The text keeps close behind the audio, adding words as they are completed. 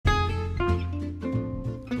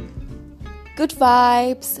good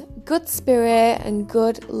vibes, good spirit, and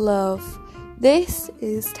good love. This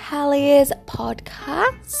is Talia's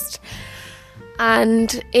podcast,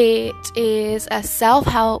 and it is a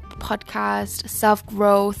self-help podcast,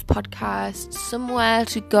 self-growth podcast, somewhere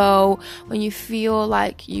to go when you feel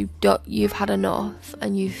like you've had enough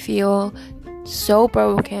and you feel so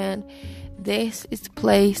broken. This is the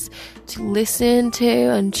place to listen to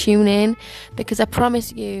and tune in, because I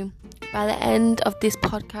promise you, by the end of this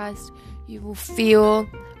podcast, you will feel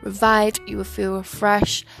revived, you will feel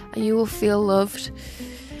refreshed, and you will feel loved.